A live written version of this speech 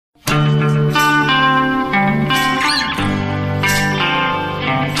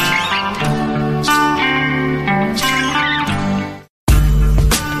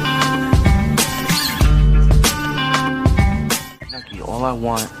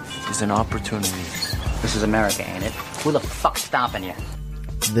want is an opportunity. This is America, ain't it? Who the fuck's stopping you?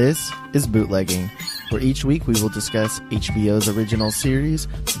 This is Bootlegging, where each week we will discuss HBO's original series,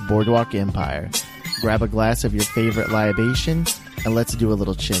 Boardwalk Empire. Grab a glass of your favorite libation, and let's do a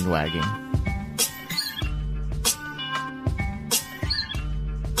little chin wagging.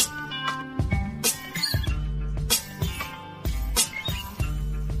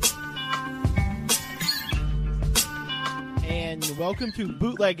 Welcome to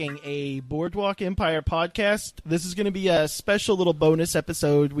Bootlegging, a Boardwalk Empire podcast. This is going to be a special little bonus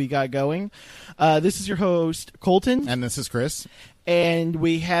episode we got going. This is your host, Colton. And this is Chris. And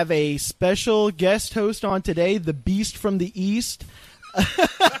we have a special guest host on today, the Beast from the East.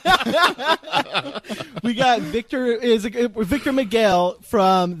 We got Victor Miguel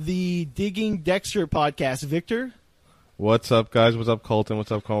from the Digging Dexter podcast. Victor? What's up, guys? What's up, Colton?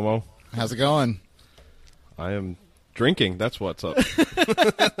 What's up, Como? How's it going? I am drinking. That's what's up.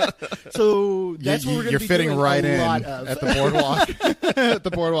 So that's what we're going to be doing. You're fitting right in at the Boardwalk, at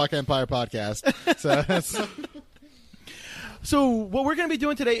the Boardwalk Empire podcast. So what we're going to be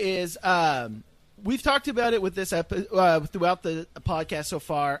doing today is we've talked about it with this throughout the podcast so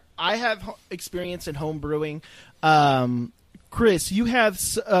far. I have experience in home brewing. Chris, you have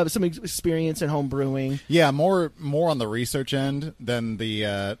some experience in home brewing. Yeah, more on the research end than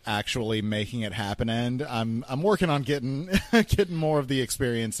the actually making it happen end. I'm working on getting more of the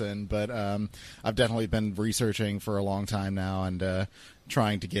experience in, but I've definitely been researching for a long time now and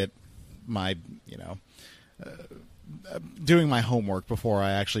trying to get my doing my homework before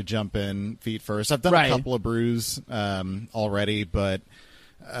I actually jump in feet first. I've done a couple of brews already, but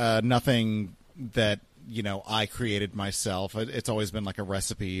nothing that I created myself. It's always been like a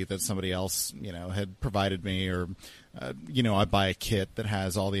recipe that somebody else, had provided me, or, I buy a kit that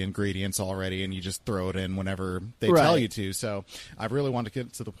has all the ingredients already and you just throw it in whenever they tell you to. So I really want to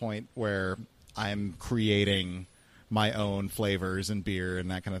get to the point where I'm creating my own flavors and beer and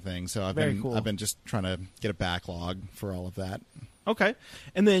that kind of thing. So I've been just trying to get a backlog for all of that. Okay.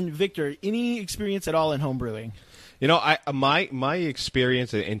 And then Victor, any experience at all in home brewing? My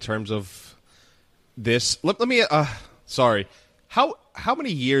experience in terms of this, let me sorry, how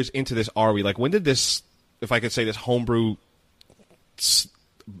many years into this are we? Like, when did this, if I could say, this homebrew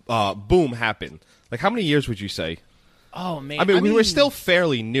boom happen? Like, how many years would you say? Oh man, I mean, we were still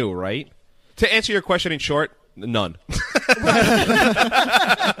fairly new, right? To answer your question in short, none.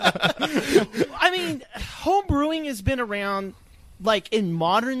 I mean, home brewing has been around, like, in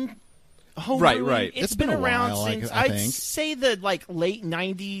modern home brewing. Right. It's been around since I'd say the late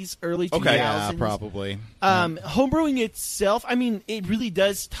 90s, early 2000s. Okay, yeah, probably. Home brewing itself, I mean, it really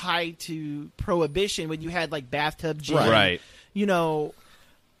does tie to Prohibition when you had like bathtub gin, right?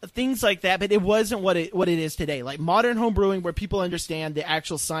 Things like that. But it wasn't what it is today. Like modern home brewing, where people understand the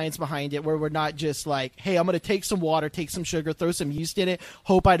actual science behind it, where we're not just like, hey, I'm going to take some water, take some sugar, throw some yeast in it,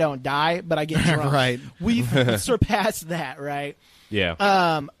 hope I don't die, but I get drunk. Right. We've surpassed that, right? Yeah.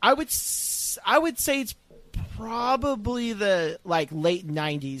 I would say it's probably the late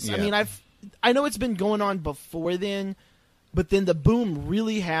 90s. Yeah. I mean, I know it's been going on before then, but then the boom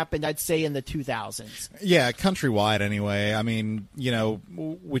really happened, I'd say, in the 2000s. Yeah, countrywide anyway. I mean,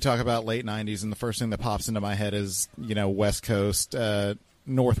 we talk about late 90s, and the first thing that pops into my head is, West Coast,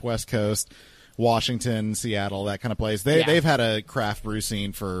 Northwest Coast, Washington, Seattle, that kind of place. They've had a craft brew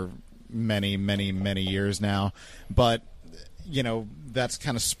scene for many, many, many years now, but that's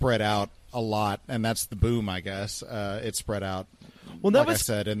kind of spread out a lot, and that's the boom, I guess. It spread out, I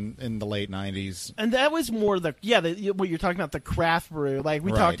said, in the late 90s. And that was more what you're talking about, the craft brew. Like,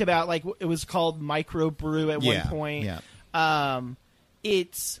 we talked about, it was called microbrew at one point. Yeah.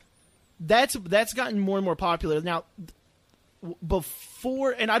 That's gotten more and more popular. Now,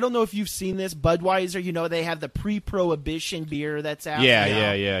 before, and I don't know if you've seen this, Budweiser, they have the pre-Prohibition beer that's out now.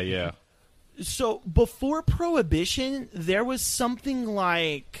 Yeah. So before Prohibition, there was something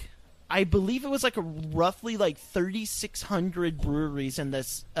like, I believe it was roughly 3,600 breweries in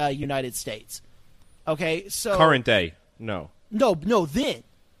this United States. Okay, so current day, no, then.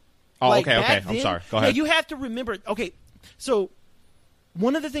 Oh, okay. I'm sorry. Go ahead. Now, you have to remember. Okay, so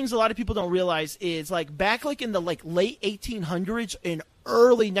one of the things a lot of people don't realize is back in the late 1800s and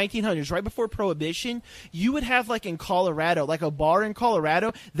early 1900s, right before Prohibition, you would have in Colorado, a bar in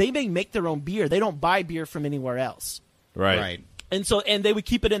Colorado, they may make their own beer. They don't buy beer from anywhere else. Right. And they would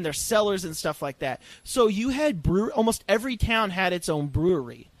keep it in their cellars and stuff like that. So you had almost every town had its own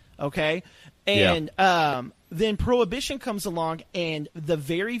brewery. Okay. And then Prohibition comes along, and the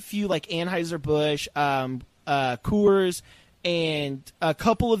very few Anheuser-Busch, Coors, and a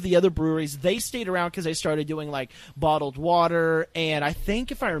couple of the other breweries, they stayed around because they started doing like bottled water, and I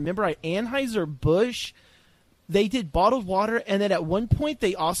think if I remember right, Anheuser-Busch, they did bottled water, and then at one point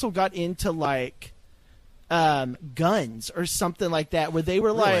they also got into like guns or something like that, where they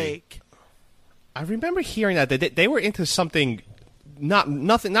were like, I remember hearing that they were into something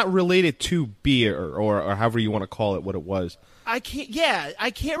not related to beer or however you want to call it, what it was. I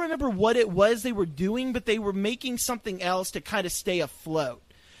can't remember what it was they were doing, but they were making something else to kind of stay afloat.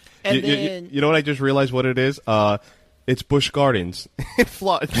 And then you know what I just realized what it is? It's Busch Gardens in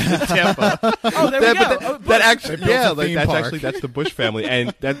Tampa. Oh, there we go. That actually, They built a theme park. that's the Busch family,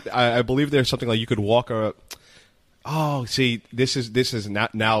 and that I believe there's something like you could walk. Oh, see, this is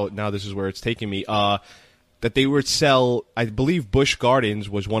not now. This is where it's taking me. That they would sell. I believe Busch Gardens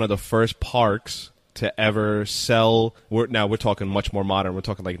was one of the first parks to ever sell. We're talking much more modern. We're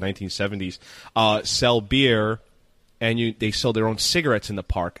talking like 1970s. Sell beer. And they sold their own cigarettes in the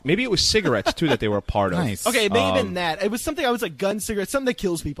park. Maybe it was cigarettes, too, that they were a part of. Nice. Okay, it may have been that. It was something I was like, gun cigarettes, something that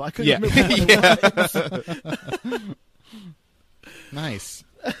kills people. I couldn't remember what it was. Nice.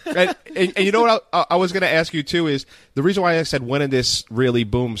 And you know what I was going to ask you, too, is the reason why I said when did this really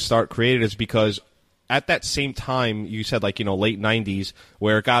boom start created is because at that same time, you said like, late 90s,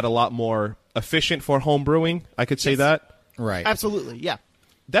 where it got a lot more efficient for home brewing. I could say that. Right. Absolutely, yeah.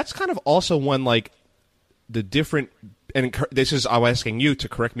 That's kind of also when like the different, and this is, I'm asking you to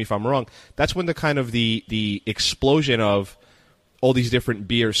correct me if I'm wrong, that's when the kind of the explosion of all these different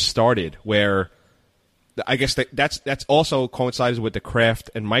beers started, where I guess that's also coincides with the craft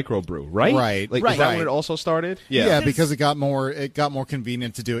and microbrew, right? Right. Like, right. Is that Right. when it also started? Yeah, because it got more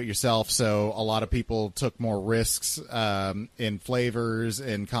convenient to do it yourself. So a lot of people took more risks in flavors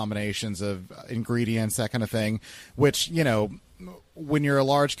and combinations of ingredients, that kind of thing. Which when you're a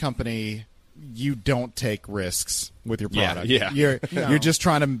large company, you don't take risks with your product. Yeah. You're just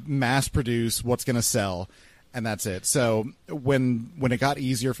trying to mass produce what's going to sell, and that's it. So when it got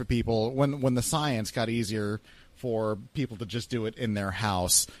easier for people, when the science got easier for people to just do it in their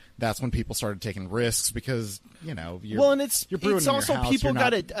house, that's when people started taking risks because you're and it's brewing in your also house, people you're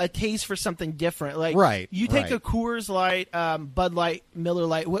not- got a taste for something different. Like Right, you take right. a Coors Light, Bud Light, Miller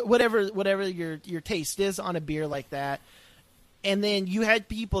Light, whatever your taste is on a beer like that, and then you had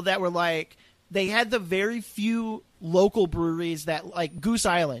people that were like, they had the very few local breweries that, like Goose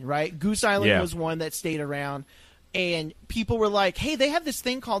Island, right? Goose Island was one that stayed around, and people were like, "Hey, they have this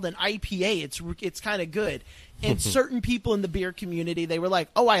thing called an IPA. It's kind of good." And certain people in the beer community, they were like,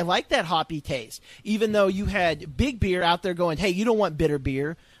 "Oh, I like that hoppy taste." Even though you had Big Beer out there going, "Hey, you don't want bitter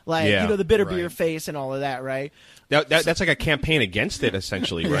beer," like the bitter beer right. face and all of that, right? That's like a campaign against it,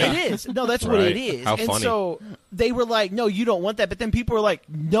 essentially, right? It is. No, that's what Right. it is. How and funny. so they were like, no, you don't want that. But then people were like,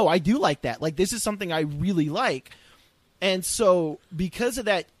 no, I do like that. Like, this is something I really like. And so because of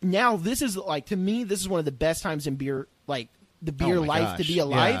that, now this is like, to me, this is one of the best times in beer, like the beer Oh my life to gosh. be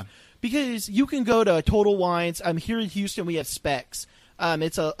alive. Yeah. Because you can go to Total Wines. Here in Houston, we have Specs.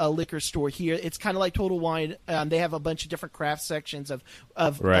 It's a liquor store here. It's kind of like Total Wine. They have a bunch of different craft sections of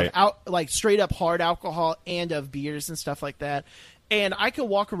like straight up hard alcohol and of beers and stuff like that. And I can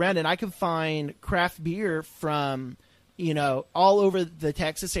walk around and I can find craft beer from all over the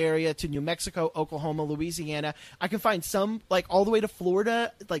Texas area to New Mexico, Oklahoma, Louisiana. I can find some like all the way to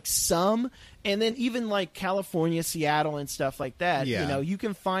Florida, like some, and then even like California, Seattle, and stuff like that. Yeah. You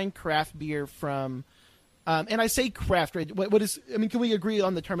can find craft beer from. And I say craft, right? What is? I mean, can we agree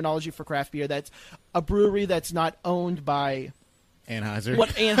on the terminology for craft beer? That's a brewery that's not owned by Anheuser. What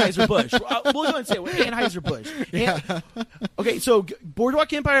Anheuser-Busch? We'll go and say Anheuser-Busch. Okay, so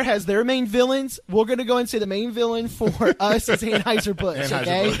Boardwalk Empire has their main villains. We're going to go and say the main villain for us is Anheuser-Busch.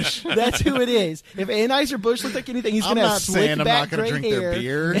 Okay, that's who it is. If Anheuser-Busch looks like anything, he's going to have slick I'm back not going to gray drink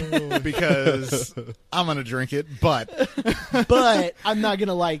hair. their beer because I'm going to drink it, but I'm not going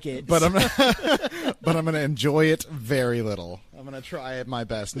to like it. but I'm going to enjoy it very little. I'm going to try my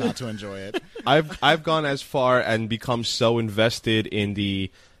best not to enjoy it. I've gone as far and become so invested in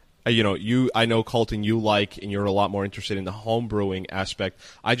the, I know Colton, you like, and you're a lot more interested in the home brewing aspect.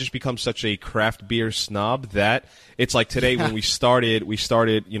 I just become such a craft beer snob that it's like today when we started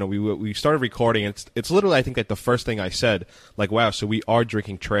recording. And it's literally, I think, like the first thing I said, like, wow, so we are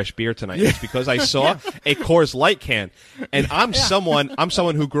drinking trash beer tonight. It's because I saw a Coors Light can, and I'm someone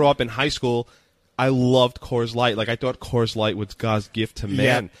who grew up in high school. I loved Coors Light. Like, I thought Coors Light was God's gift to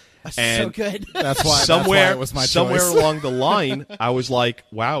man. That's And so good. That's why it was my somewhere choice. along the line, I was like,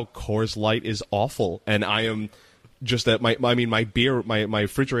 "Wow, Coors Light is awful," and I am just that. My beer, my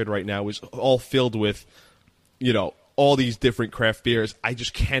refrigerator right now is all filled with, all these different craft beers. I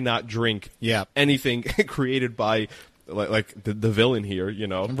just cannot drink anything created by like the villain here, you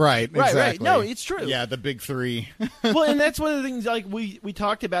know. Right, exactly. Right. No, it's true. Yeah, the big three. Well, and that's one of the things like we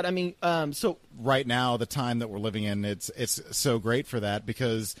talked about. I mean, so right now, the time that we're living in, it's so great for that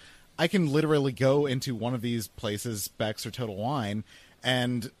because I can literally go into one of these places, Beck's or Total Wine,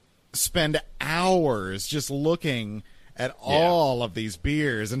 and spend hours just looking at all of these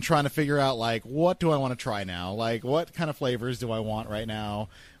beers and trying to figure out, like, what do I want to try now? Like, what kind of flavors do I want right now?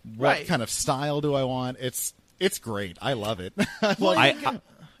 What kind of style do I want? It's great. I love it.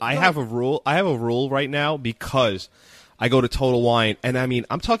 I have a rule. I have a rule right now because I go to Total Wine, and I mean,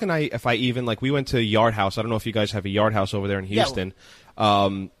 I'm talking. If I even like, we went to Yard House. I don't know if you guys have a Yard House over there in Houston.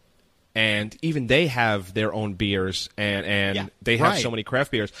 And even they have their own beers, and they have so many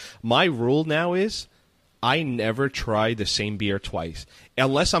craft beers. My rule now is I never try the same beer twice.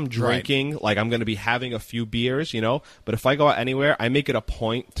 Unless I'm drinking, like I'm going to be having a few beers, you know. But if I go out anywhere, I make it a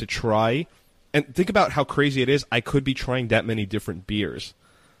point to try. And think about how crazy it is. I could be trying that many different beers.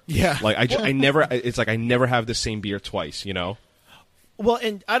 Yeah. Like I never, it's like I never have the same beer twice, you know. Well,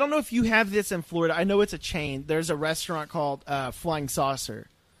 and I don't know if you have this in Florida. I know it's a chain. There's a restaurant called Flying Saucer.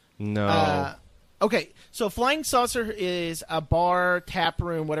 No. Okay, so Flying Saucer is a bar, tap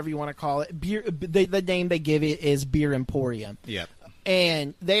room, whatever you want to call it. Beer. The name they give it is Beer Emporium. Yep.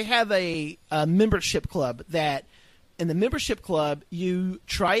 And they have a membership club that, in the membership club, you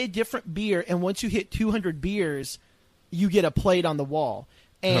try a different beer, and once you hit 200 beers, you get a plate on the wall.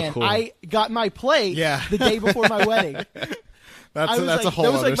 And cool. I got my plate the day before my wedding. That's a whole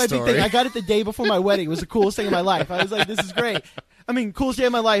that was like other my story. big thing. I got it the day before my wedding. It was the coolest thing in my life. I was like, this is great. I mean, coolest day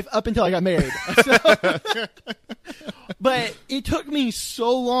of my life up until I got married. But it took me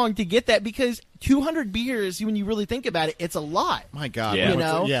so long to get that because 200 beers, when you really think about it, it's a lot. My God, Yeah. You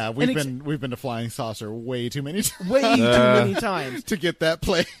know? yeah, we've been to Flying Saucer way too many times. Way too many times. To get that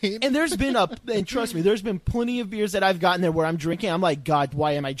plate. And there's been and trust me, there's been plenty of beers that I've gotten there where I'm drinking. I'm like, God,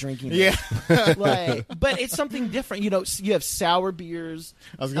 why am I drinking this? Yeah. But it's something different. You know, you have sour beers.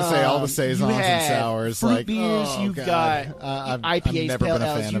 I was gonna say all the saisons you have and sours, fruit like beers. oh, You've God. got I've IPAs, never pale been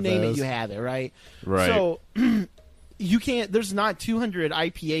a ales. fan You of name those. it, you have it, right? Right. So you can't. There's not 200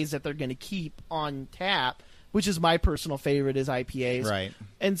 IPAs that they're going to keep on tap, which is my personal favorite is IPAs. Right.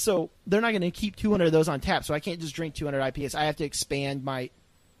 And so they're not going to keep 200 of those on tap. So I can't just drink 200 IPAs. I have to expand my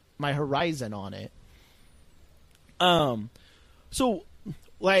horizon on it. So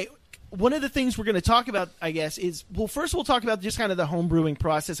like one of the things we're going to talk about, I guess, is first we'll talk about just kind of the home brewing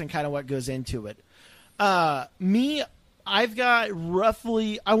process and kind of what goes into it. I've got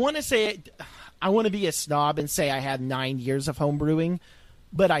roughly, I want to be a snob and say I have 9 years of home brewing,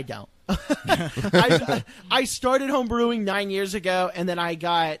 but I don't. I started home brewing 9 years ago, and then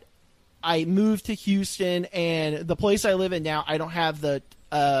I moved to Houston, and the place I live in now, I don't have the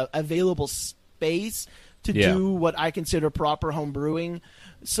available space to do what I consider proper home brewing.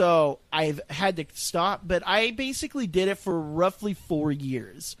 So I've had to stop, but I basically did it for roughly 4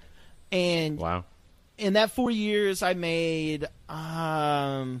 years. And wow. In that 4 years, I made,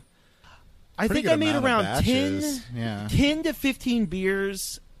 I Pretty think I good made amount of around batches. 10 to 15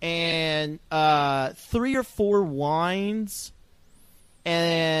 beers and 3 or 4 wines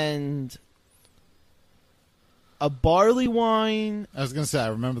and a barley wine. I was gonna say I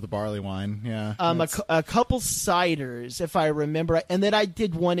remember the barley wine. Yeah. A couple ciders, if I remember, and then I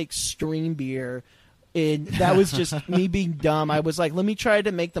did one extreme beer. And that was just me being dumb. I was like, let me try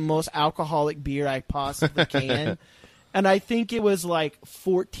to make the most alcoholic beer I possibly can. And I think it was like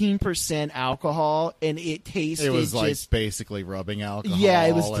 14% alcohol, and it tasted It was like just basically rubbing alcohol. yeah,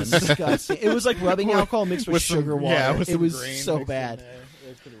 it was and disgusting. It was like rubbing alcohol mixed with some- sugar water. yeah, with it some was grain so mixed in bad. there. It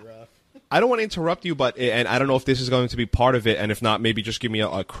was pretty rough. I don't want to interrupt you, but and I don't know if this is going to be part of it, and if not, maybe just give me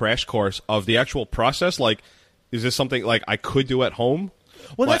a crash course of the actual process. Like, is this something like I could do at home?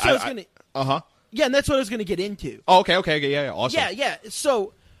 Well, Like, that's what I was going to. Yeah, and that's what I was going to get into. Oh, okay, yeah, awesome. Yeah.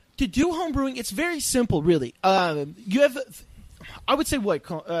 So to do home brewing, it's very simple, really. You have, I would say,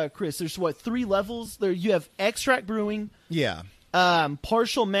 Chris? There's 3 levels. There you have extract brewing, Yeah.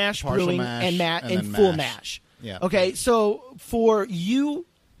 partial mash brewing, mash, and then full mash. mash. Yeah. Okay, so for you,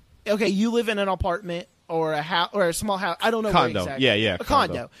 you live in an apartment or a house or a small house. I don't know. Condo. Where exactly. Yeah, A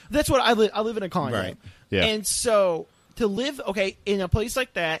condo. That's what I live. I live in a condo. Right. Yeah. And so to live, in a place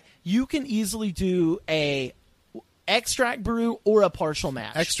like that, you can easily do a extract brew or a partial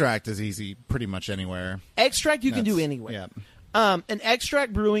mash. Extract is easy pretty much anywhere. Extract you can do That's- anywhere. Yeah. An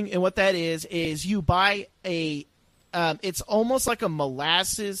extract brewing, and what that is you buy it's almost like a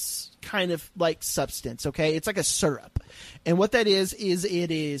molasses kind of like substance, okay? It's like a syrup. And what that is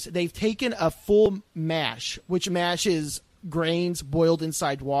they've taken a full mash, which mashes grains boiled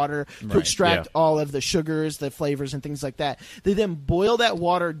inside water to Right, extract yeah. all of the sugars, the flavors, and things like that. They then boil that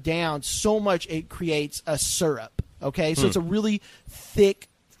water down so much it creates a syrup. Okay, so it's a really thick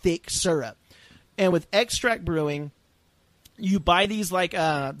syrup. And with extract brewing, you buy these like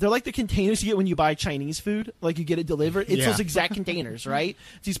they're like the containers you get when you buy Chinese food, like you get it delivered. It's Yeah. those exact containers, right?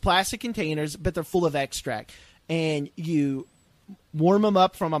 It's these plastic containers, but they're full of extract, and you warm them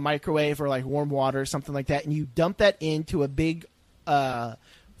up from a microwave or like warm water or something like that, and you dump that into a big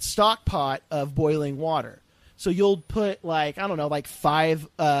stock pot of boiling water. So you'll put like, I don't know, like 5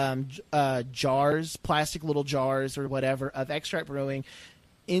 jars, plastic little jars or whatever of extract brewing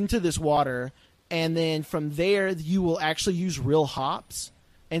into this water. And then from there, you will actually use real hops.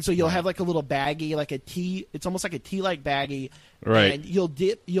 And so you'll have like a little baggie, like a tea. It's almost like a tea-like baggie. Right. And you'll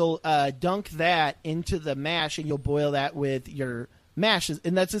dunk that into the mash, and you'll boil that with your mash.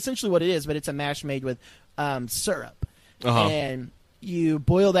 And that's essentially what it is, but it's a mash made with syrup. Uh-huh. And you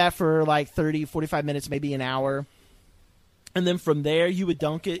boil that for like 30, 45 minutes, maybe an hour. And then from there, you would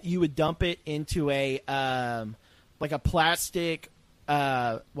dump it into a like a plastic,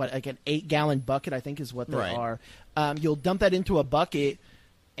 like an 8-gallon bucket, I think is what they Right. are. You'll dump that into a bucket,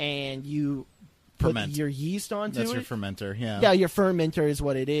 and you put Ferment. your yeast onto That's it. your fermenter. Yeah. Yeah, your fermenter is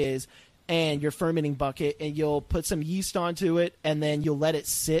what it is, and your fermenting bucket, and you'll put some yeast onto it, and then you'll let it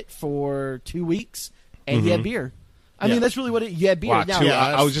sit for 2 weeks, and you have beer. I mean, that's really what you have beer. Wow, Now,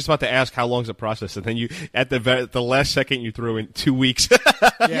 I was just about to ask how long's the process, and then you at the last second you threw in 2 weeks.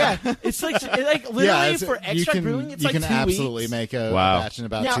 yeah, it's like literally it's- for extract brewing, it's like 2 you can absolutely weeks. make a Wow. batch in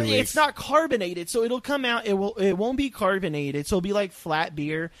about Now 2 weeks. it's not carbonated, so it'll come out. It won't be carbonated, so it'll be like flat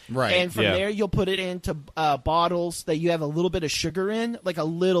beer. Right. And from Yeah. there, you'll put it into bottles that you have a little bit of sugar in, like a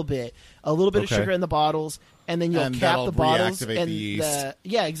little bit of Okay. sugar in the bottles, and then you'll And cap that'll the bottles, reactivate and the yeast.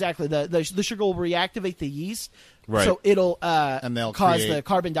 yeah, exactly. The sugar will reactivate the yeast, Right. so it'll And they'll cause create the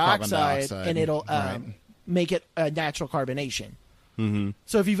carbon dioxide, dioxide, and it'll right. make it a natural carbonation. Mm-hmm.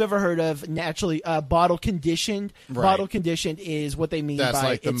 So if you've ever heard of naturally bottle conditioned, Right. bottle conditioned is what they mean That's by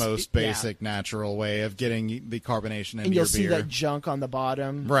like the it's- most yeah. basic, natural way of getting the carbonation into And your you'll see beer. that junk on the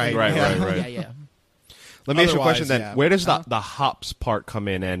bottom. Right. Right, Yeah, right. Yeah, yeah. Let me ask you a Otherwise, question then. yeah. Where does the hops part come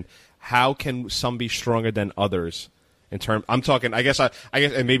in, and how can some be stronger than others? I'm talking. I guess,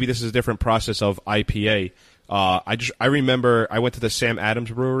 and maybe this is a different process of IPA. I remember I went to the Sam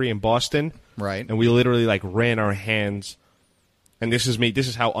Adams Brewery in Boston, Right. and we literally like ran our hands. And this is me. This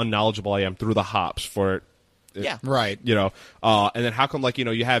is how unknowledgeable I am through the hops for. Yeah. Right. And then how come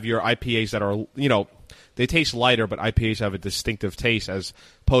you have your IPAs that are they taste lighter, but IPAs have a distinctive taste as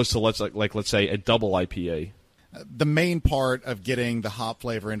opposed to let's say a double IPA. The main part of getting the hop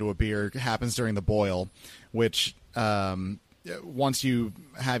flavor into a beer happens during the boil, which once you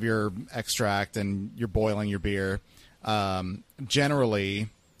have your extract and you're boiling your beer, generally,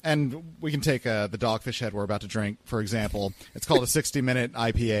 and we can take the Dogfish Head we're about to drink, for example. It's called a 60-minute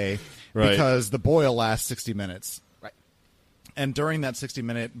IPA Right. because the boil lasts 60 minutes. Right. And during that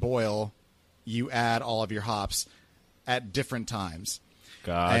 60-minute boil, you add all of your hops at different times.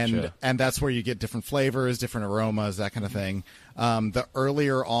 Gotcha. And that's where you get different flavors, different aromas, that kind of thing. The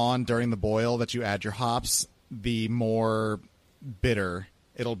earlier on during the boil that you add your hops, the more bitter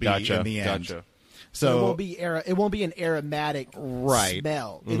it'll be in the end. Gotcha. So it won't be an aromatic Right.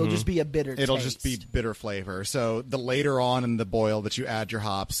 smell. It'll just be a bitter it'll taste. just be bitter flavor. So the later on in the boil that you add your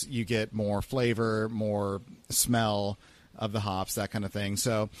hops, you get more flavor, more smell of the hops, that kind of thing.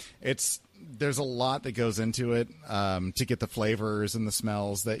 So there's a lot that goes into it to get the flavors and the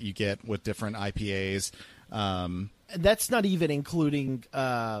smells that you get with different IPAs. That's not even including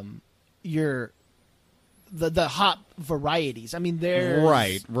your the hop varieties. I mean,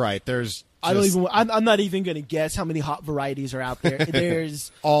 there's Right. There's I'm not even going to guess how many hop varieties are out there.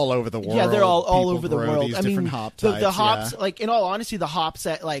 There's all over the world. yeah, they're all People over the grow world. These I different mean, hop the types, hops, yeah. like in all honesty, the hops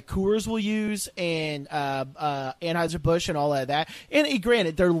that like Coors will use and Anheuser-Busch and all of that. And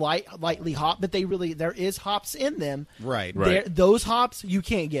granted, they're lightly hopped, but there is hops in them. Right. Those hops you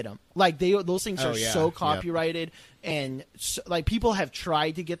can't get them. Like those things are yeah, so yep. copyrighted, and so, like people have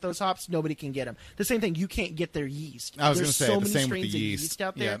tried to get those hops, nobody can get them. The same thing, you can't get their yeast. I was There's gonna say, so the many same with strains the of yeast. yeast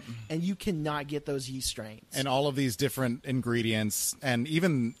out there, Yep. and you cannot get those yeast strains. And all of these different ingredients, and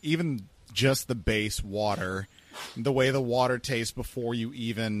even just the base water, the way the water tastes before you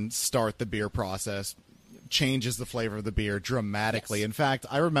even start the beer process changes the flavor of the beer dramatically. Yes. In fact,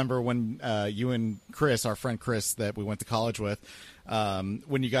 I remember when you and Chris, our friend Chris that we went to college with,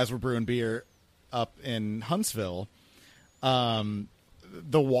 when you guys were brewing beer up in Huntsville,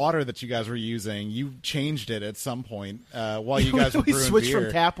 the water that you guys were using, you changed it at some point while you guys were we brewing switched beer.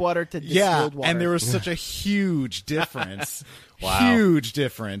 from tap water to distilled water. And there was such a huge difference. Wow. Huge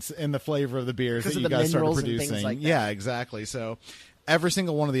difference in the flavor of the beers that of you the guys started minerals and producing. things like that. Yeah, exactly. So every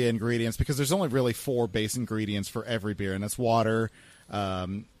single one of the ingredients, because there's only really 4 base ingredients for every beer, and that's water,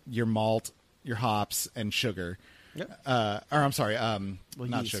 your malt, your hops, and sugar. Yep. Or I'm sorry, not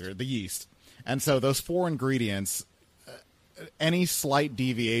yeast. sugar, the yeast. And so those 4 ingredients, any slight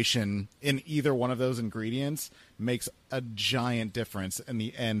deviation in either one of those ingredients makes a giant difference in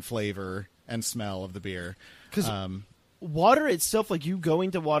the end flavor and smell of the beer. Because water itself, like you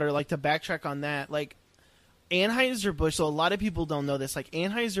going to water, like to backtrack on that, like Anheuser-Busch, so a lot of people don't know this, like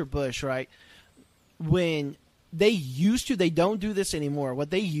Anheuser-Busch, right, when they don't do this anymore.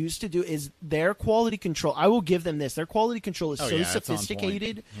 What they used to do is their quality control, I will give them this, their quality control is so it's on point.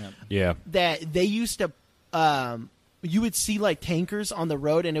 sophisticated Yep. Yeah. that they used to you would see like tankers on the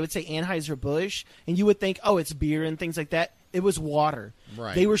road and it would say Anheuser-Busch and you would think, oh, it's beer and things like that. It was water.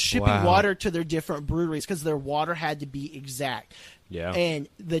 Right. They were shipping Wow. water to their different breweries because their water had to be exact. Yeah. And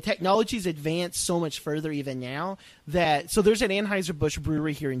the technology's advanced so much further even now that so there's an Anheuser-Busch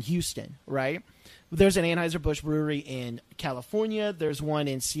brewery here in Houston, right? There's an Anheuser-Busch brewery in California. There's one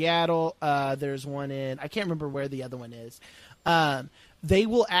in Seattle. There's one in I can't remember where the other one is. They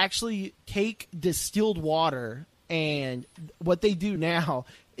will actually take distilled water, and what they do now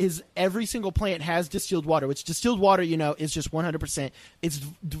is every single plant has distilled water, which distilled water, is just 100%. It's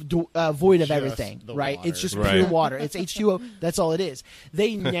void of Just everything, the right? water. It's just Right. pure water. It's H2O. That's all it is.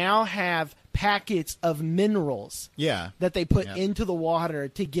 They now have packets of minerals Yeah. that they put Yeah. into the water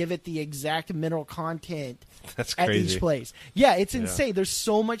to give it the exact mineral content That's at crazy. each place. Yeah, it's insane. There's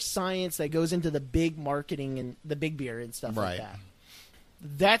so much science that goes into the big marketing and the big beer and stuff like Right. that.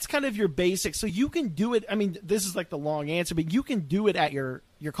 That's kind of your basic. So you can do it. I mean, this is like the long answer, but you can do it at your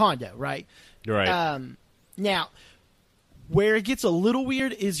condo, right? You're right. Now, where it gets a little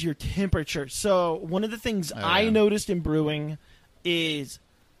weird is your temperature. So one of the things I yeah. noticed in brewing is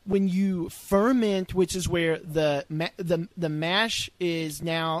when you ferment, which is where the mash is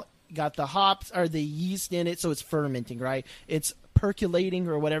now got the hops or the yeast in it, so it's fermenting, right? It's percolating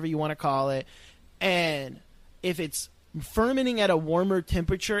or whatever you want to call it. And if it's fermenting at a warmer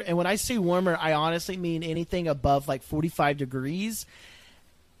temperature, and when I say warmer, I honestly mean anything above like 45 degrees,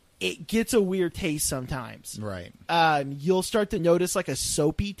 it gets a weird taste sometimes. Right. You'll start to notice like a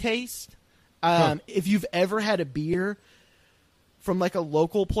soapy taste. If you've ever had a beer from like a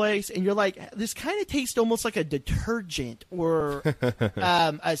local place and you're like, this kind of tastes almost like a detergent or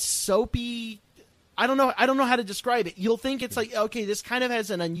a soapy, I don't know how to describe it. You'll think it's like, okay, this kind of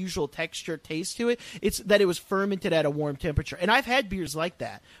has an unusual texture taste to it. It's that it was fermented at a warm temperature. And I've had beers like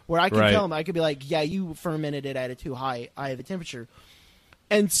that where I can Right. tell them, I could be like, yeah, you fermented it at a too high of a temperature.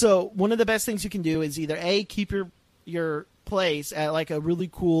 And so one of the best things you can do is either A, keep your place at like a really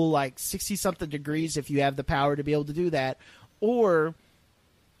cool like 60-something degrees if you have the power to be able to do that. Or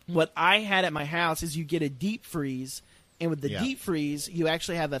what I had at my house is you get a deep freeze, and with the Yeah. deep freeze, you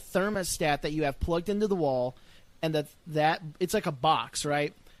actually have a thermostat that you have plugged into the wall, and that it's like a box,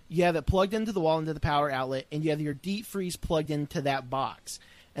 right? You have it plugged into the wall, into the power outlet, and you have your deep freeze plugged into that box.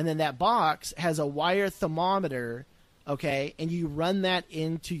 And then that box has a wire thermometer, okay? And you run that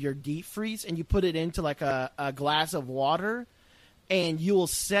into your deep freeze, and you put it into like a glass of water, and you will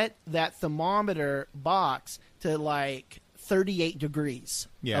set that thermometer box to like 38 degrees.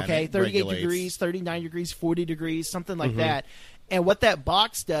 Yeah, Okay, and it 38 regulates. degrees, 39 degrees, 40 degrees, something like that. And what that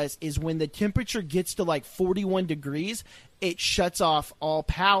box does is when the temperature gets to like 41 degrees, it shuts off all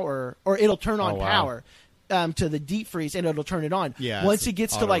power, or it'll turn on Oh, wow. power to the deep freeze, and it'll turn it on. Yeah, Once it's it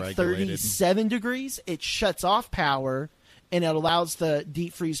gets to like auto-regulated. 37 degrees, it shuts off power, and it allows the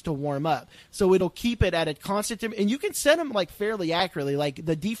deep freeze to warm up. So it'll keep it at a constant and you can set them like fairly accurately. Like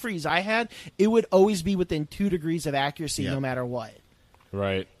the deep freeze I had, it would always be within 2 degrees of accuracy Yeah. no matter what.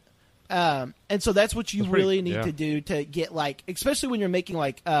 Right. And so that's what you That's pretty- really need yeah. to do to get like, especially when you're making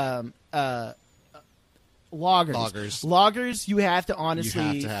like lagers. Lagers, you have to honestly You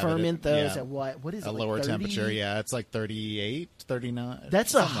have to have it ferment at- those yeah. at what is it? A like lower 30? temperature, yeah. It's like 38, 39. That's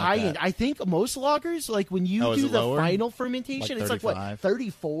a something like high that. end. I think most lagers, like when you Oh, is do it the lower? final fermentation, Like it's like what, 35?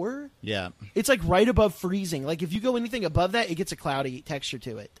 34? Yeah. It's like right above freezing. Like if you go anything above that, it gets a cloudy texture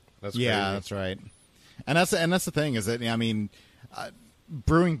to it. That's Yeah, crazy. that's right. And that's the thing is that I mean,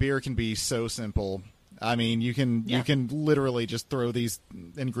 brewing beer can be so simple. I mean, you can literally just throw these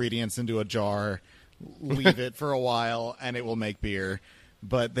ingredients into a jar, leave it for a while, and it will make beer.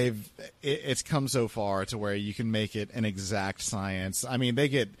 But it's come so far to where you can make it an exact science. I mean, they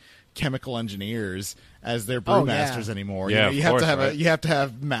get chemical engineers as their brewmasters anymore. Yeah, you have to have you have to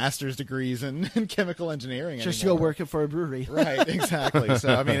have master's degrees in chemical engineering. Just anymore. go working for a brewery. Right, exactly.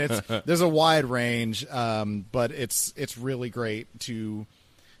 So I mean, there's a wide range, but it's really great to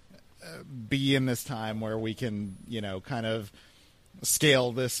be in this time where we can, kind of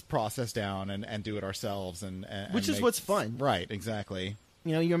scale this process down and do it ourselves, and which is what's fun. Right, exactly.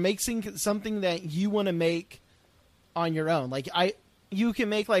 You're making something that you want to make on your own. You can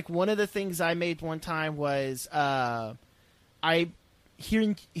make, like, one of the things I made one time was here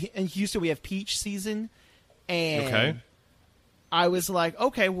in Houston we have peach season, and I was like,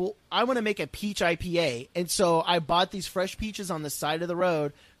 okay, well, I want to make a peach IPA, and so I bought these fresh peaches on the side of the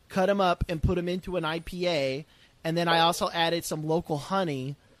road, cut them up, and put them into an IPA, and then I also added some local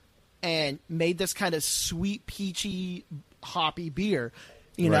honey and made this kind of sweet, peachy, hoppy beer.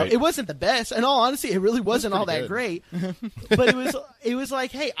 Right. It wasn't the best. In all honesty, it really wasn't all that good. great. But it was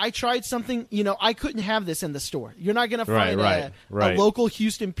like, hey, I tried something. I couldn't have this in the store. You're not going to find a local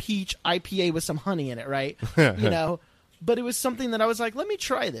Houston peach IPA with some honey in it, right? But it was something that I was like, let me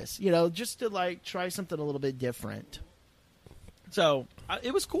try this. Just to like try something a little bit different. So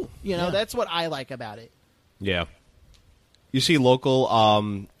it was cool. That's what I like about it. Yeah. You see, local.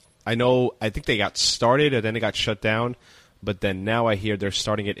 I think they got started and then they got shut down. But then now I hear they're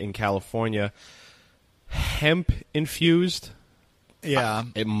starting it in California. Hemp infused. Yeah.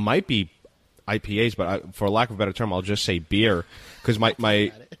 It might be IPAs, but for lack of a better term, I'll just say beer. Because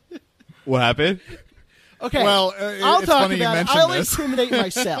my what happened? Okay. Well, I'll it's talk funny about you it. mentioned I'll this. incriminate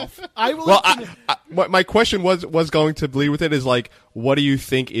myself. I will. Well, my question was going to bleed with it is like, what do you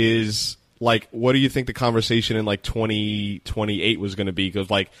think the conversation in like 2028 was going to be?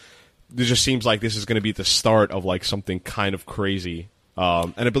 Because like, it just seems like this is going to be the start of like something kind of crazy.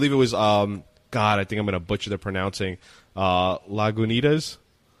 And I believe it was, God, I think I'm going to butcher the pronouncing, Lagunitas.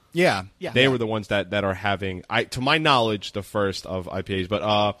 Yeah. They were the ones that are having, to my knowledge, the first of IPAs.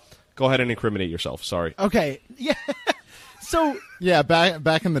 But go ahead and incriminate yourself. Sorry. Okay. Yeah. So yeah,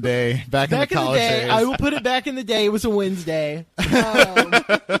 back in the day, back in the college days. I will put it back in the day. It was a Wednesday.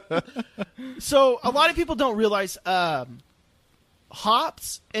 So a lot of people don't realize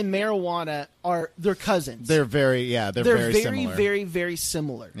hops and marijuana they're cousins. They're very very similar. very, very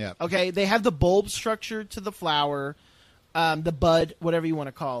similar. Yeah. Okay. They have the bulb structure to the flower, the bud, whatever you want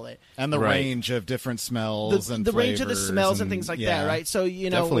to call it, and the range of different smells and the range of the flavors smells and things like that. Right. So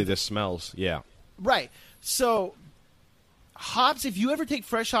definitely the smells. Yeah. Right. So hops, if you ever take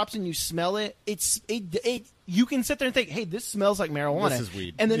fresh hops and you smell it, you can sit there and think, hey, this smells like marijuana. This is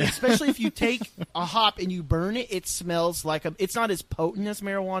weed. And then especially if you take a hop and you burn it, it smells like it's not as potent as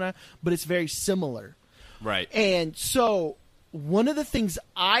marijuana, but it's very similar. Right. And so one of the things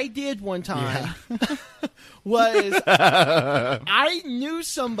I did one time was I knew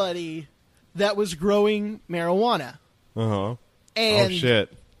somebody that was growing marijuana. Uh-huh. And oh,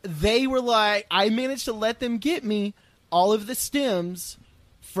 shit. They were like, I managed to let them get me all of the stems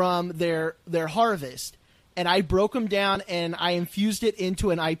from their harvest, and I broke them down and I infused it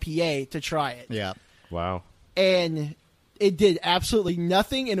into an IPA to try it. Yeah. Wow. And it did absolutely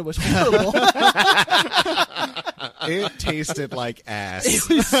nothing, and it was horrible. It tasted like ass. It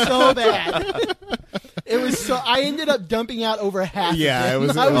was so bad. I ended up dumping out over half. Yeah, of it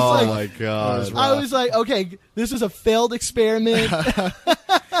was. My god! I was like, okay, this is a failed experiment.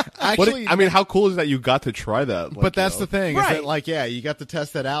 Actually, how cool is that you got to try that? But that's the thing, is Right. that you got to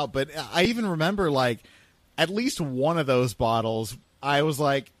test that out. But I even remember at least one of those bottles, I was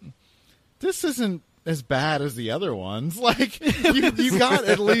like, this isn't as bad as the other ones. You got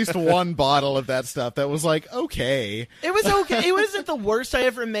at least one bottle of that stuff that was okay. It was okay. It wasn't the worst I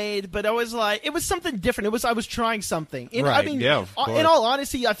ever made, but I was like, it was something different. I was trying something. Right. I mean, Yeah, of course. in all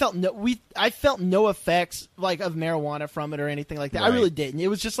honesty, I felt no effects of marijuana from it or anything like that. Right. I really didn't. It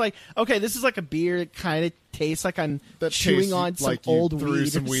was just like, okay, this is like a beer. It kind of tastes like I'm chewing on some like you old threw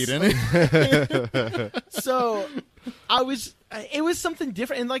weed. some weed in it. So it was something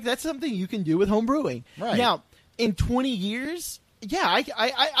different, and that's something you can do with home brewing. Right. Now, in 20 years, yeah,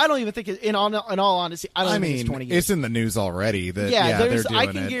 I don't even think in all honesty, I don't think it's 20 years. It's in the news already. That, Yeah, they're doing I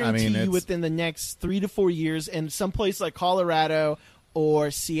can guarantee you within the next 3 to 4 years, in some place like Colorado or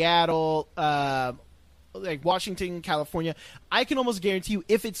Seattle, like Washington, California, I can almost guarantee you,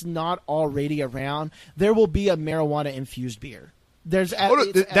 if it's not already around, there will be a marijuana infused beer. That's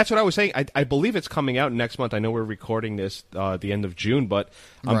what I was saying. I believe it's coming out next month. I know we're recording this the end of June, but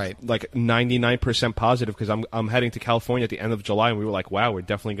I'm like 99% positive because I'm heading to California at the end of July, and we were like, wow, we're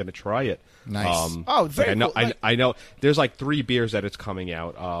definitely going to try it. Nice. Very cool. Like, I know. There's 3 beers that it's coming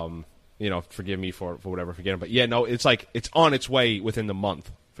out. Forgive me for whatever forgetting, but yeah, no, it's on its way within the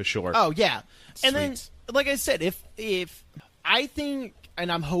month for sure. Oh yeah, and Sweet. then like I said, if I think. And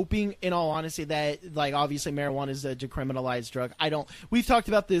I'm hoping, in all honesty, that like obviously marijuana is a decriminalized drug. We've talked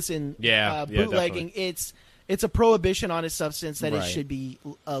about this in bootlegging. Definitely. It's a prohibition on a substance that Right. it should be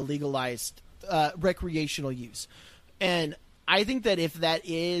legalized recreational use. And I think that if that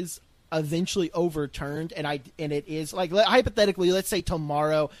is eventually overturned, and it is like hypothetically, let's say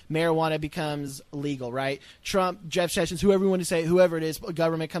tomorrow marijuana becomes legal, right? Trump, Jeff Sessions, whoever you want to say, whoever it is,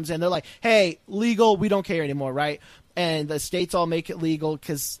 government comes in, they're like, hey, legal, we don't care anymore, right? And the states all make it legal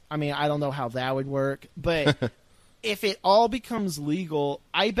because, I mean, I don't know how that would work. But if it all becomes legal,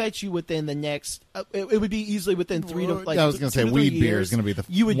 I bet you within the next it would be easily within 3 to like I was going to say 2 to 3 weed beer years, is going to be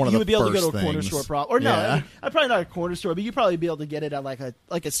you would one of you the would be able to go first to a corner things. store probably. Or no, Yeah. I mean, probably not a corner store, but you'd probably be able to get it at like a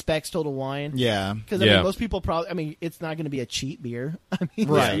Specs Total Wine. Yeah. Because I mean, most people probably. I mean, it's not going to be a cheap beer. I mean,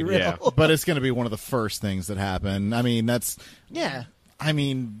 Right, let's be real. yeah. But it's going to be one of the first things that happen. I mean, Yeah. I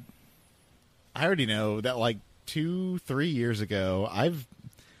mean, I already know that like 2-3 years ago,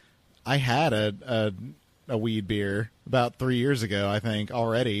 I had a weed beer about 3 years ago, I think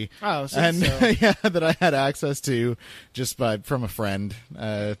already. Oh, so yeah, that I had access to just from a friend,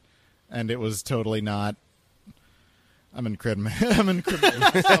 and it was totally not. I'm incriminating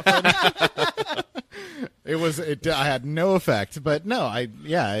myself right now. I had no effect, but no,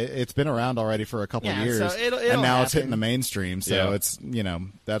 it's been around already for a couple Yeah, of years, so it'll and now it's happen. hitting the mainstream. So Yeah. it's that's going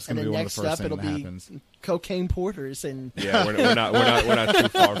And to be then one of next the first up, things it'll that be happens. cocaine porters and Yeah, we're not too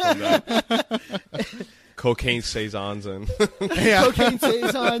far from that. Cocaine saisons and cocaine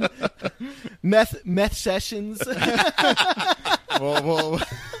saison, meth sessions. We'll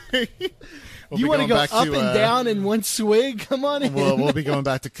You want to go up and down? down in one swig? Come on in. We'll be going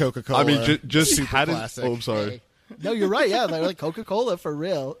back to Coca-Cola. I mean, just super how does? classic. Oh, I'm sorry. Hey. No, you're right. Yeah, they're like Coca-Cola for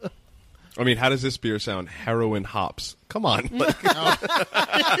real. I mean, how does this beer sound? Heroin hops. Come on.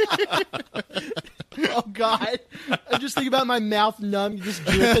 Oh God, I'm just thinking about my mouth numb, just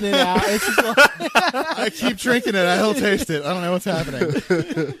dripping it out. It's just like, I keep drinking it. I don't taste it. I don't know what's happening.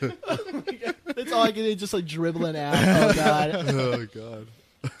 that's all I can do, just like dribbling out. Oh God.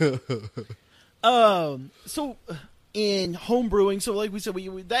 Oh God. So in home brewing, so like we said,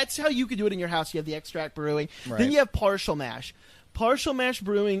 that's how you could do it in your house. You have the extract brewing. Right. Then you have partial mash. Partial mash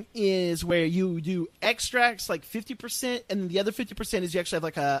brewing is where you do extracts like 50%, and the other 50% is you actually have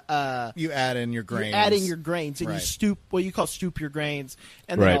like You add in your grains. you add in your grains, and you Right. stoop what you call stoop your grains,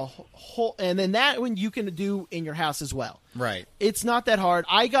 and then Right. and then that one you can do in your house as well. Right. It's not that hard.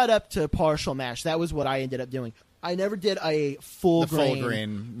 I got up to partial mash. That was what I ended up doing. I never did a full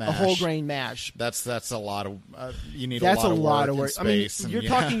grain mash. a whole grain mash. That's a lot of. You need That's a lot of work. I mean, Space and you're yeah.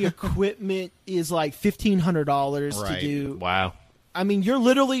 talking equipment is like $1,500 to Right. do. Wow. I mean, you're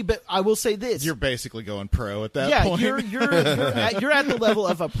literally. But I will say this: You're basically going pro at that yeah, point. you're at the level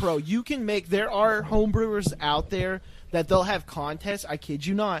of a pro. You can make. There are homebrewers out there that they'll have contests. I kid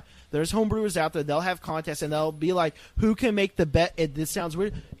you not. There's homebrewers out there. They'll have contests and they'll be like, "Who can make the best?" This sounds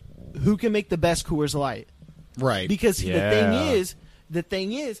weird. Who can make the best Coors Light? right. Because see, Yeah. the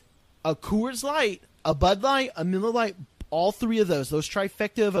thing is, a Coors Light, a Bud Light, a Miller Lite. All three of those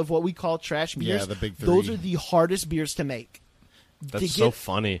trifecta of what we call trash beers. Yeah, the big three. Those are the hardest beers to make. That's so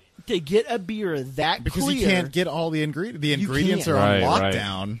funny. To get a beer that because clear, you can't get all the ingredients. The You ingredients can't. are on Right.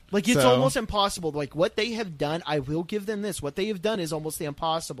 lockdown. like it's So- almost impossible. Like what they have done, I will give them this. What they have done is almost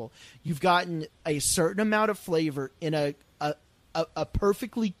impossible. You've gotten a certain amount of flavor in a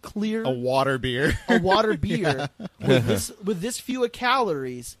perfectly clear a water beer. water beer with this few of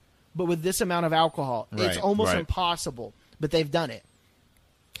calories, but with this amount of alcohol. It's Right. almost Right. impossible, but they've done it.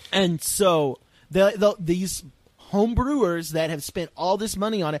 And so these home brewers that have spent all this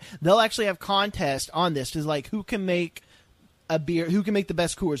money on it, they'll actually have contests on this to like who can make a beer, who can make the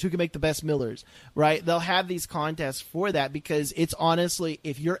best Coors, who can make the best Millers, right? They'll have these contests for that because it's honestly,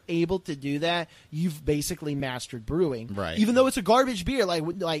 if you're able to do that, you've basically mastered brewing. Right. Even though it's a garbage beer, like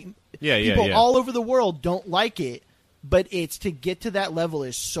Yeah, people yeah. all over the world don't like it, but it's to get to that level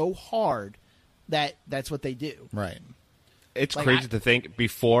is so hard that that's what they do. right. It's Like, crazy to think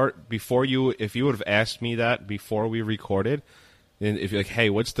before you, if you would have asked me that before we recorded, and if you're like, hey,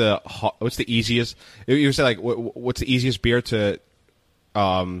 what's the easiest? You said like, what's the easiest beer to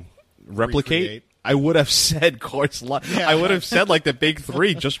replicate? Recreate. I would have said Coors Light. Yeah. I would have said like the big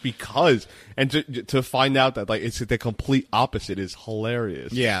three just because, and to find out that like it's the complete opposite is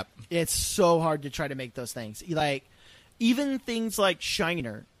hilarious. Yeah. It's so hard to try to make those things. Like even things like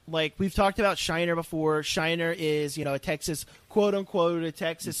Shiner. Like we've talked about Shiner before. Shiner is, a Texas, quote unquote, a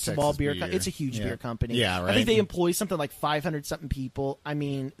Texas small Texas beer. beer. It's a huge Yeah. beer company. Yeah, I right. think they employ something like 500 something people. I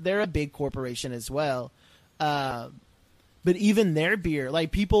mean, they're a big corporation as well. But even their beer,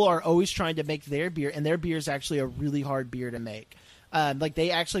 like people are always trying to make their beer, and their beer is actually a really hard beer to make. Like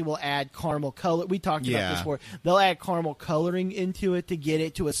they actually will add caramel color. We talked about this before. They'll add caramel coloring into it to get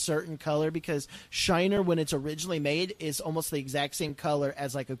it to a certain color because Shiner, when it's originally made, is almost the exact same color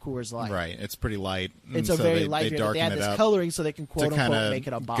as like a Coors Light. Right. It's pretty light. It's a very light beer. They add this coloring so they can quote unquote make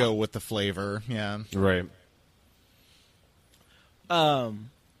it a bomb. Go with the flavor. Yeah. Right.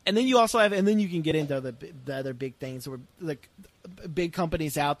 And then you also have, and then you can get into the other big things where like big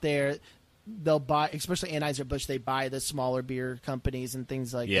companies out there. They'll buy, especially Anheuser-Busch, they buy the smaller beer companies and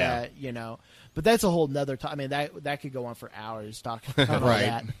things like that, you know. But that's a whole nother time. I mean, that could go on for hours talking about all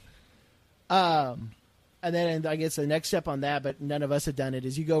that. And then I guess the next step on that, but none of us have done it,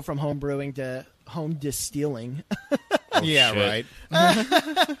 is you go from home brewing to home distilling. Right.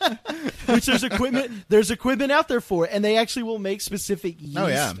 Which there's equipment out there for it, and they actually will make specific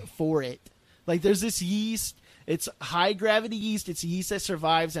yeast for it. Like there's this yeast. It's high gravity yeast. It's yeast that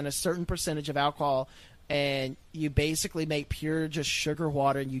survives in a certain percentage of alcohol, and you basically make pure just sugar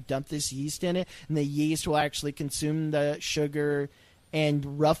water, and you dump this yeast in it, and the yeast will actually consume the sugar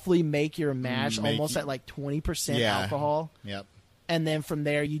and roughly make your mash almost at like 20% alcohol. Yep. And then from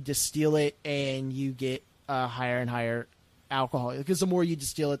there you distill it, and you get higher and higher alcohol, because the more you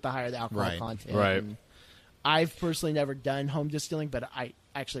distill it, the higher the alcohol content. Right. And I've personally never done home distilling, but I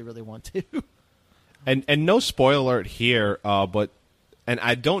actually really want to. And no spoiler alert here, but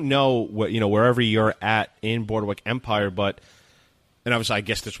I don't know what wherever you're at in Boardwalk Empire, but and obviously I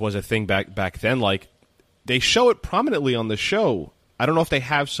guess this was a thing back then. Like they show it prominently on the show. I don't know if they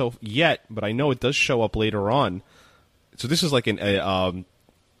have so yet, but I know it does show up later on. So this is like how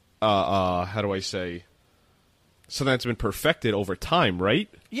do I say, something that's been perfected over time, right?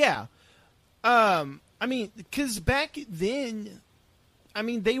 Yeah. I mean, because back then, I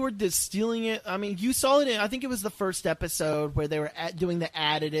mean, they were distilling it. I mean, you saw it in, I think it was the first episode where they were doing the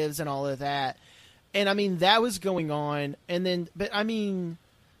additives and all of that. And, I mean, that was going on. And then, but, I mean,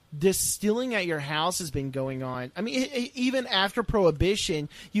 distilling at your house has been going on. I mean, even after Prohibition,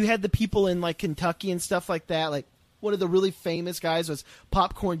 you had the people in, like, Kentucky and stuff like that. Like, one of the really famous guys was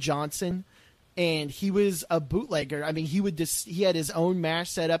Popcorn Johnson. And he was a bootlegger. I mean, he had his own mash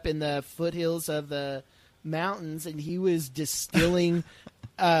set up in the foothills of the mountains, and he was distilling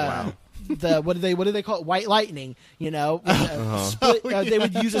what do they call it, white lightning, you know. They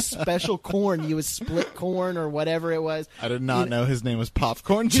would use a special corn. You would split corn or whatever it was. I did not know his name was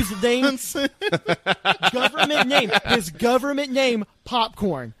Popcorn Johnson. His government name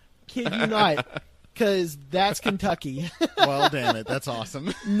Popcorn. Kid you not, because that's Kentucky. Well, damn it, that's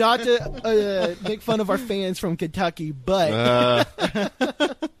awesome. Not to make fun of our fans from Kentucky, but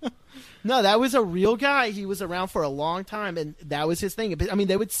no, that was a real guy. He was around for a long time, and that was his thing. I mean,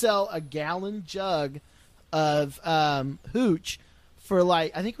 they would sell a gallon jug of hooch for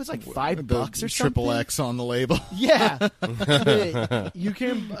like, I think it was like $5 or something. Triple X on the label. Yeah, you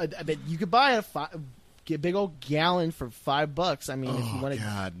could buy get a big old gallon for $5. I mean, if you want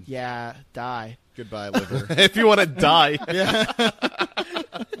to, die. Goodbye, liver. If you want to die,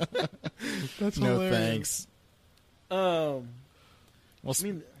 that's no hilarious. Thanks. Well, I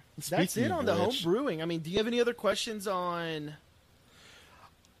mean, that's it on the home brewing. I mean, do you have any other questions on?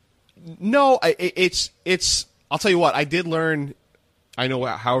 No, it's. I'll tell you what. I did learn. I know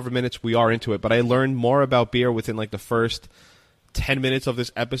however minutes we are into it, but I learned more about beer within like the first 10 minutes of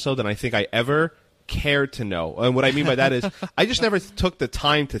this episode than I think I ever cared to know. And what I mean by that is I just never took the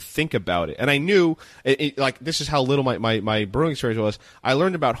time to think about it. And I knew like this is how little my brewing experience was. I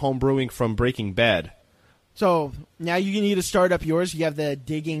learned about home brewing from Breaking Bad. So now you need to start up yours. You have the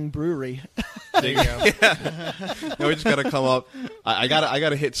Digging Brewery. There you go. No, we just got to come up. I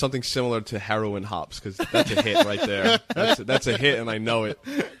gotta hit something similar to Heroin Hops, because that's a hit right there. That's a hit, and I know it.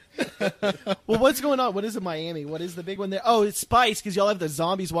 Well, what's going on? What is in Miami? What is the big one there? Oh, it's Spice, because y'all have the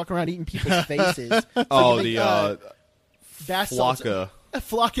zombies walking around eating people's faces. The Flocka.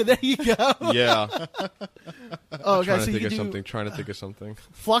 Flocka, there you go. Yeah. Oh, okay, trying to think of something.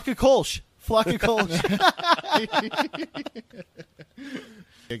 Flocka Kolsch. Flocka Kolsch.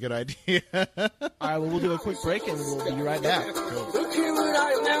 A good idea. All right, well, we'll do a quick break, and we'll be right back. Cool. Look here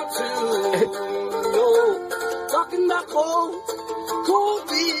right now, too. Talking about cold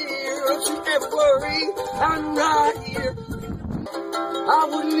beer. Don't you ever worry, I'm right here. I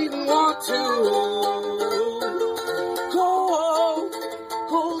wouldn't even want to